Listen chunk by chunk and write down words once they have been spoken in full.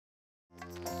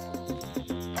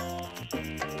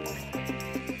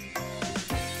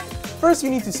First,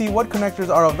 you need to see what connectors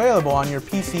are available on your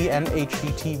PC and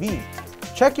HDTV.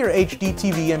 Check your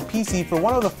HDTV and PC for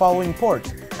one of the following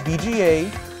ports: VGA,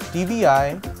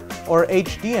 DVI, or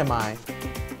HDMI.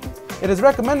 It is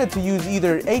recommended to use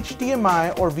either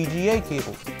HDMI or VGA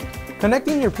cables.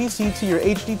 Connecting your PC to your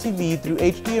HDTV through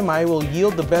HDMI will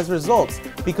yield the best results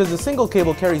because the single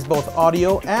cable carries both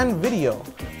audio and video.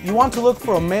 You want to look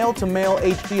for a male-to-male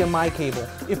HDMI cable.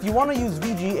 If you want to use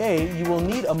VGA, you will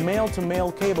need a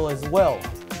male-to-male cable as well.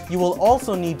 You will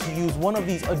also need to use one of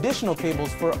these additional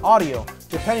cables for audio,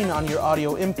 depending on your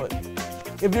audio input.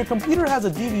 If your computer has a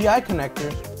DVI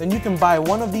connector, then you can buy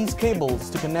one of these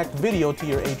cables to connect video to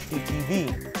your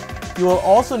HDTV. You will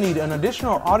also need an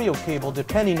additional audio cable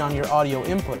depending on your audio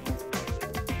input.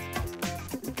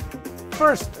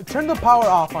 First, turn the power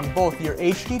off on both your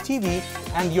HDTV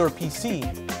and your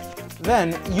PC.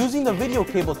 Then, using the video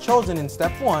cable chosen in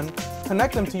step 1,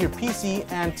 connect them to your PC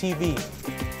and TV.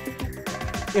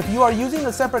 If you are using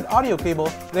a separate audio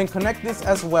cable, then connect this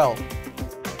as well.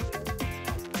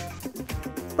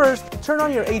 First, turn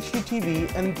on your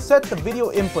HDTV and set the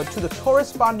video input to the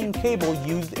corresponding cable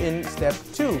used in step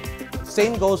 2.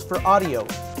 Same goes for audio.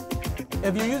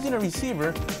 If you're using a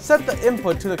receiver, set the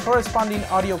input to the corresponding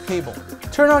audio cable.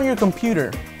 Turn on your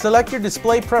computer. Select your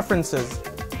display preferences.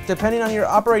 Depending on your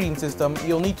operating system,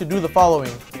 you'll need to do the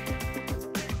following.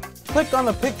 Click on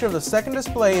the picture of the second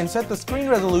display and set the screen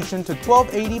resolution to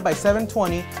 1280 by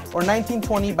 720 or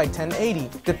 1920 by 1080,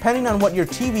 depending on what your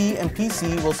TV and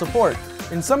PC will support.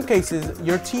 In some cases,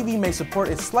 your TV may support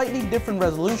a slightly different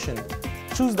resolution.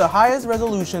 Choose the highest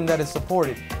resolution that is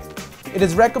supported. It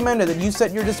is recommended that you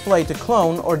set your display to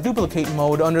clone or duplicate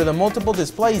mode under the multiple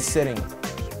displays setting.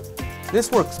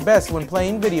 This works best when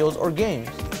playing videos or games.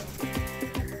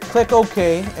 Click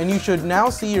OK and you should now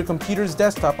see your computer's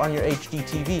desktop on your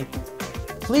HDTV.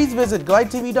 Please visit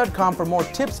GlideTV.com for more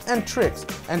tips and tricks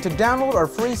and to download our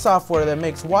free software that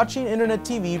makes watching internet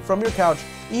TV from your couch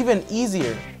even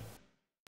easier.